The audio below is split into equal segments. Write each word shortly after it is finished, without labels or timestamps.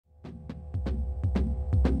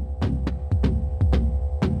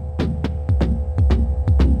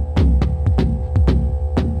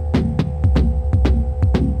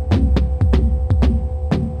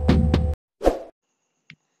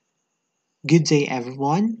Good day,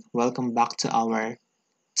 everyone. Welcome back to our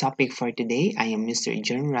topic for today. I am Mr.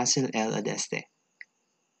 John Russell L. Adeste.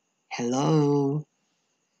 Hello.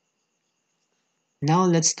 Now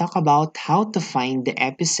let's talk about how to find the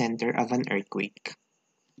epicenter of an earthquake.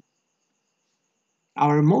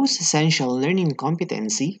 Our most essential learning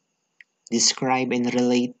competency: describe and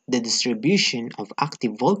relate the distribution of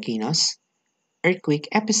active volcanoes, earthquake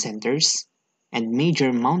epicenters, and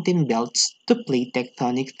major mountain belts to plate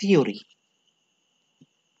tectonic theory.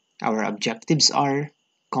 Our objectives are: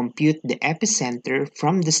 compute the epicenter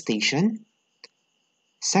from the station.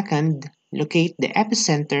 Second, locate the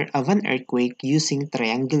epicenter of an earthquake using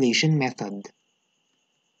triangulation method.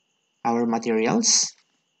 Our materials: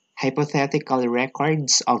 hypothetical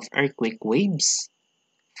records of earthquake waves,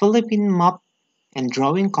 Philippine map, and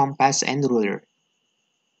drawing compass and ruler.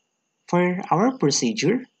 For our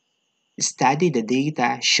procedure, study the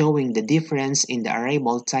data showing the difference in the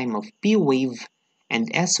arrival time of P wave and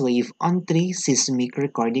S wave on 3 seismic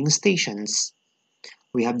recording stations.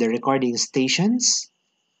 We have the recording stations,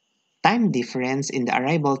 time difference in the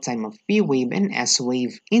arrival time of P wave and S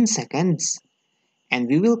wave in seconds, and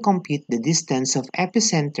we will compute the distance of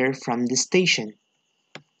epicenter from the station.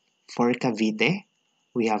 For Cavite,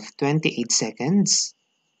 we have 28 seconds,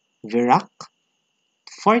 Virac,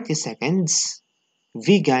 40 seconds,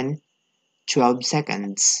 Vigan, 12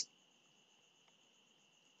 seconds.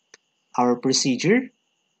 Our procedure: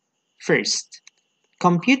 first,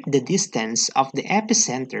 compute the distance of the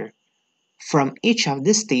epicenter from each of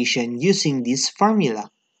the stations using this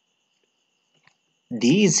formula.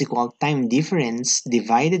 D is equal time difference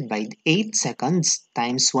divided by 8 seconds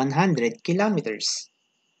times 100 kilometers,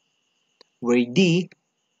 where D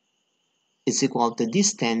is equal to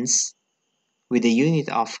distance with the unit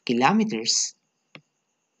of kilometers.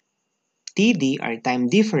 TD are time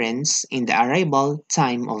difference in the arrival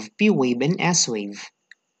time of P wave and S wave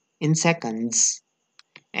in seconds,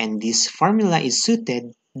 and this formula is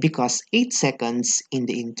suited because 8 seconds in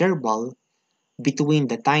the interval between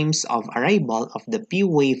the times of arrival of the P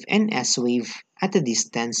wave and S wave at a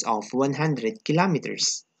distance of 100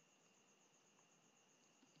 kilometers.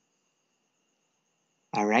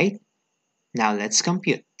 Alright, now let's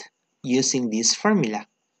compute using this formula.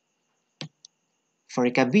 For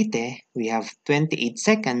Cavite, we have 28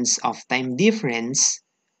 seconds of time difference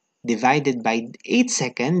divided by 8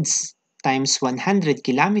 seconds times 100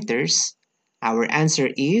 kilometers. Our answer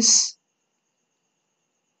is,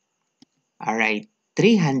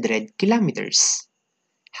 300 kilometers.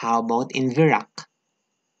 How about in Virac?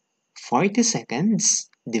 40 seconds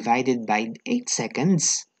divided by 8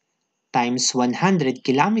 seconds times 100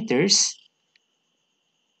 kilometers.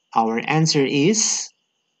 Our answer is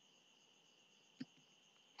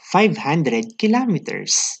 500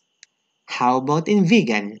 kilometers. How about in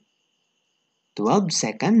Vigan? 12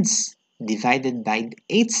 seconds divided by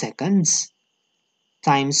 8 seconds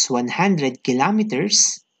times 100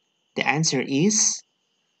 kilometers. The answer is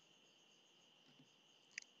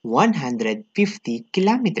 150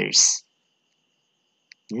 kilometers.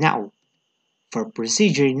 Now, for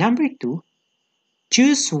procedure number 2,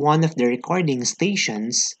 choose one of the recording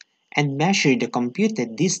stations and measure the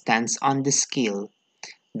computed distance on the scale.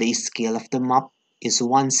 The scale of the map is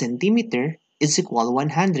 1 centimeter is equal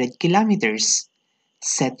 100 kilometers.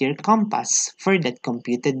 Set your compass for that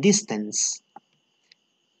computed distance.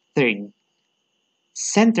 Third,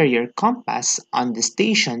 center your compass on the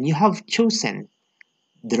station you have chosen.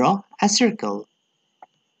 Draw a circle.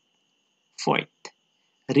 Fourth,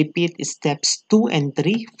 repeat steps 2 and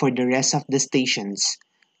 3 for the rest of the stations.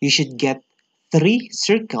 You should get 3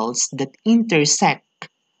 circles that intersect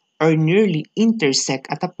or nearly intersect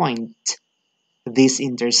at a point. This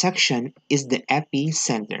intersection is the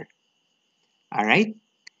epicenter. Alright,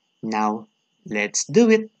 now let's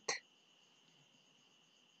do it.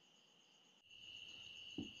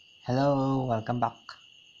 Hello, welcome back.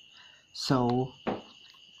 So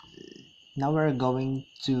now we're going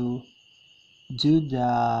to do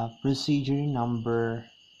the procedure number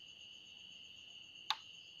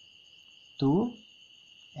 2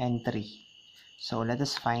 and 3. So let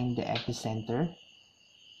us find the epicenter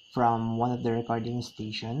from one of the recording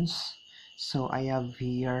stations. So I have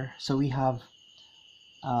here, so we have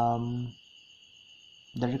the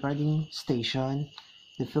recording station,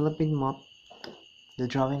 the Philippine map, the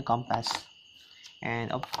drawing compass, and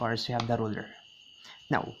of course we have the ruler.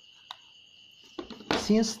 Now,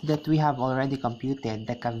 since that we have already computed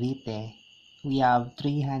the Cavite, we have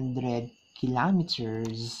 300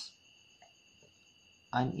 kilometers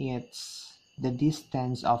on the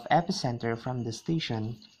distance of epicenter from the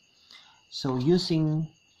station. So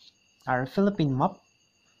using our Philippine map,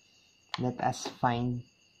 let us find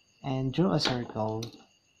and draw a circle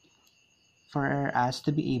for us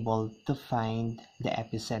to be able to find the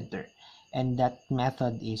epicenter. And that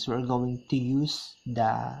method is we're going to use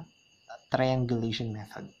the triangulation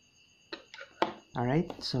method.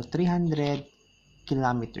 Alright, so 300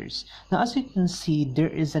 kilometers. Now, as you can see, there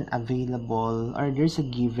is an available, or there's a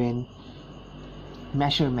given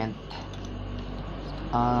measurement.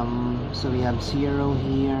 So we have 0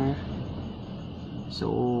 here.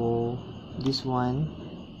 So this one,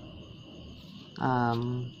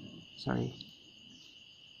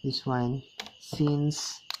 this one,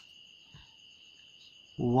 since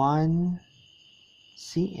 1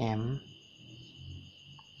 cm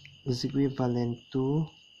is equivalent to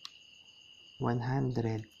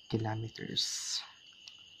 100 kilometers.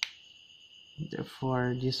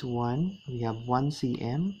 Therefore, this one, we have 1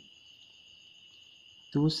 cm,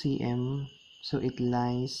 2 cm, so it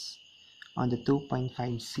lies on the 2.5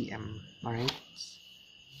 cm. Alright?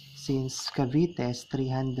 Since Cavite is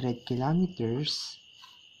 300 kilometers,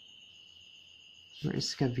 where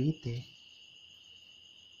is Cavite?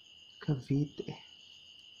 Cavite.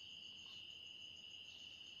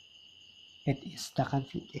 It is the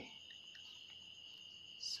Cavite.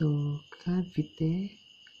 So, Cavite.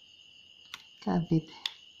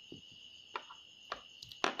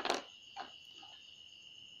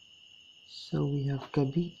 So, we have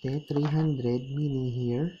Cavite, 300, meaning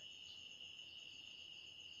here.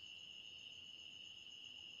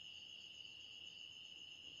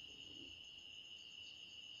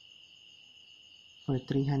 For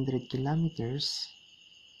 300 kilometers.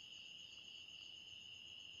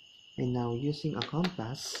 And now, using a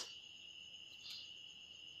compass,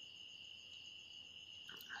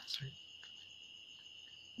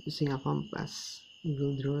 we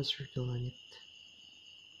will draw a circle on it.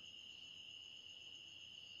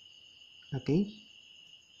 Okay,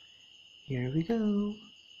 here we go.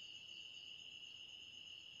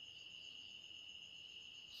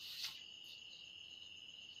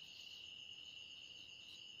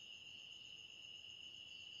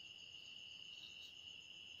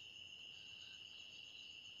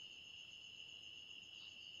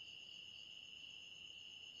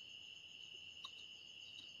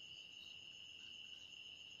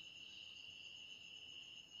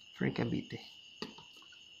 For Cavite.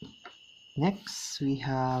 Next, we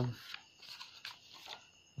have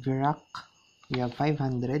Virac. We have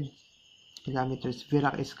 500 kilometers.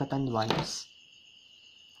 Virac is Catanduanes.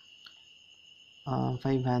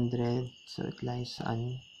 500, so it lies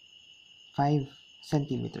on 5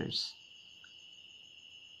 centimeters.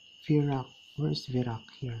 Virac, where's Virac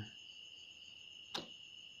here?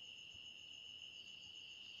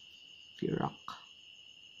 Virac.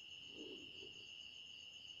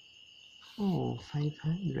 Oh,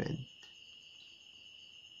 500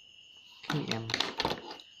 km.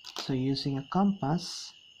 So using a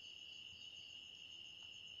compass,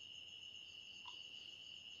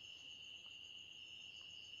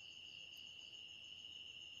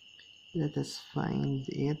 let us find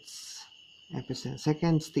its epicenter.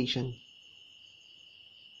 Second station.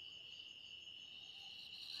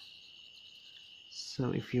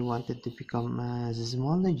 So if you wanted to become a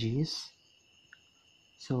seismologist,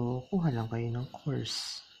 so kuha lang kayo ng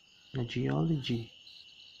course na geology,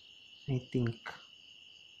 I think.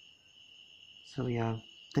 So we have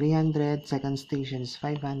 300, second station is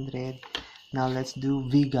 500. Now let's do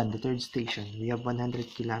Vegan, the third station. We have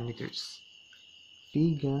 100 kilometers.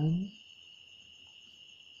 Vegan.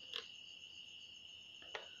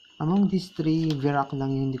 Among these three, Virac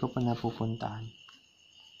lang yung hindi ko pa napupuntahan.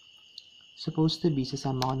 Supposed to be,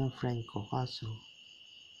 sasama ko ng friend ko, kaso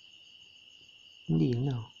hindi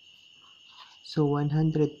na. So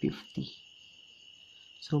 150.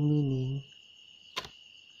 So meaning,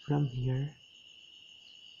 from here,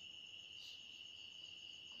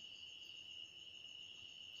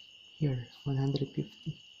 here,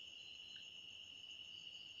 150.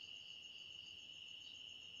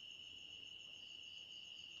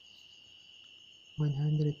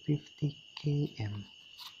 150 km.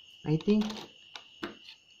 I think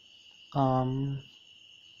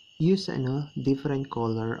use different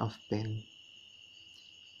color of pen.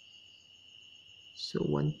 So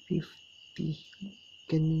 150,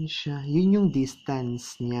 ganun siya. Yun yung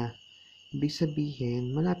distance niya. Ibig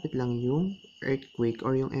sabihin, malapit lang yung earthquake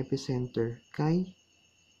or yung epicenter kay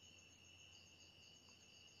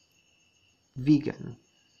Vegan.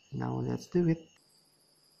 Now let's do it.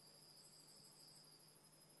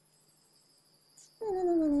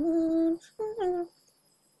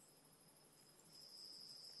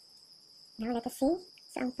 Now let us see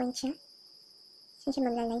saan point siya. Saan siya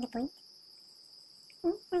maglalay na point?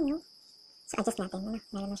 Ano? So, adjust natin. Ano?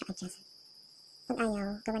 Meron na siya adjust. Pag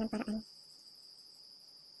ayaw, gawa ng paraan.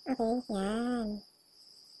 Okay, yan.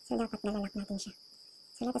 So, dapat nalalak natin siya.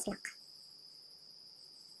 So, let us lock.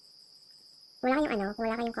 Kung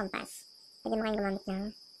wala kayong compass, pwede mo kayong gumamit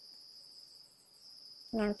ng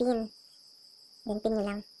pin. Then, pin nyo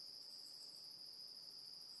lang.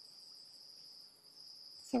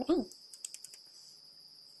 So, ay.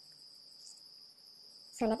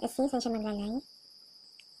 So, let us see saan siya maglalay.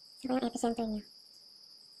 So, yung epicenter niya.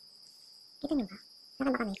 Kita nyo ba?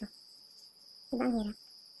 Nakaba kamay ko. Diba ang hirap?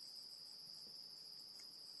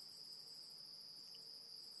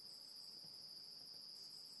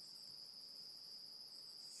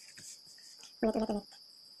 Ulit.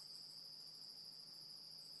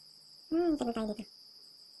 Tagal tayo dito.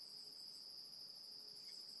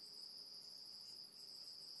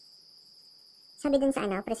 Sabi dun sa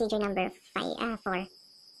procedure number 4.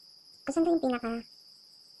 Kasi ito yung pinaka...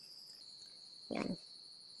 Yun.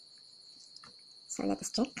 So, let us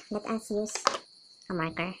check. Let us use a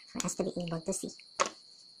marker for us to be able to see.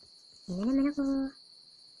 Yan na naman ako.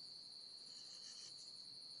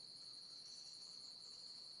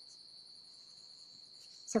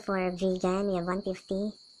 So, for vegan, we have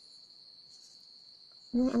 150.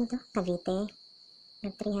 Ano to? Cavite. We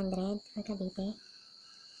have 300 for Cavite.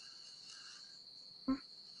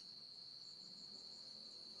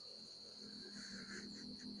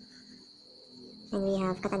 And we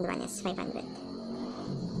have Catanduanes, 500.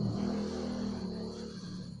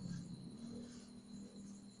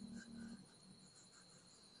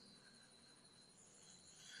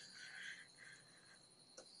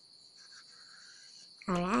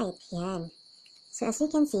 Alright, yan. So as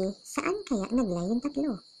you can see, saan kaya naglay yung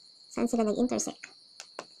tatlo? Saan sila nag-intersect?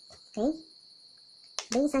 Okay?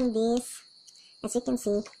 Based on this, as you can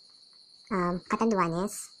see,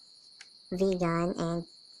 Catanduanes, Vegan, and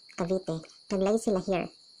Cavite, naglay sila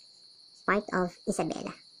here. Part of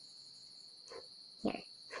Isabela. Here.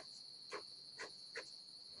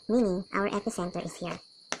 Meaning, our epicenter is here.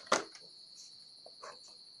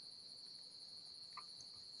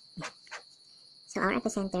 So our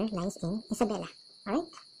epicenter lies in Isabela.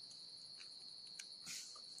 Alright?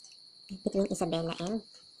 Between Isabela and...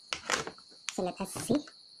 So let us see.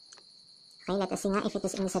 Okay, let us see nga if it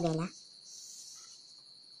is in Isabela.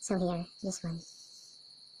 So here, this one.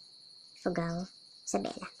 Fugao,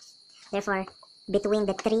 Isabela. Therefore, between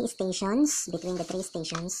the three stations, the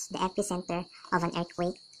epicenter of an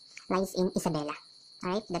earthquake lies in Isabela.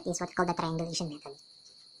 Alright? That is what we call the triangulation method.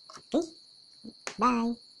 Okay?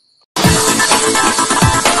 Bye!